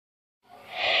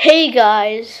Hey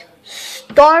guys,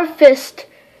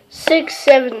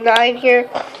 Starfist679 here.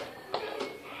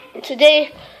 And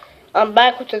today I'm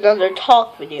back with another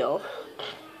talk video.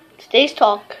 Today's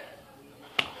talk,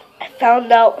 I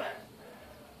found out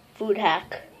food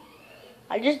hack.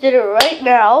 I just did it right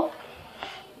now.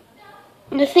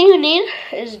 And the thing you need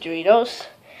is Doritos.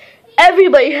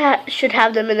 Everybody should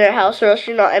have them in their house, or else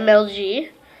you're not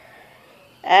MLG.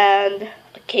 And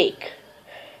a cake.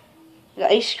 An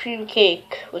ice cream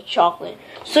cake with chocolate.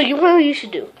 So you know what you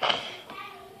should do?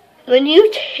 When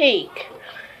you take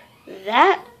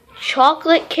that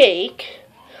chocolate cake,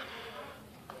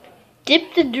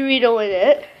 dip the Dorito in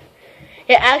it,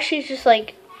 it actually is just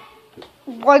like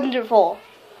wonderful.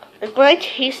 Like when I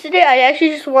tasted it, I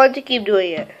actually just wanted to keep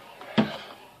doing it.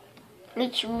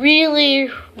 It's really,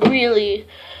 really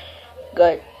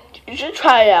good. You should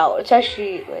try it out. It's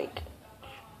actually like,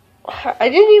 I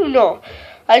didn't even know.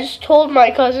 I just told my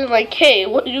cousin, like, hey,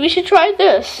 we should try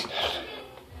this.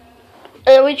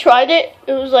 And we tried it.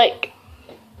 It was like,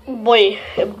 boy,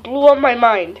 it blew up my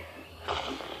mind.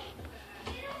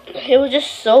 It was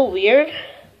just so weird.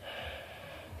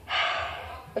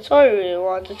 That's all I really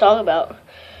wanted to talk about.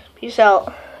 Peace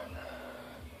out.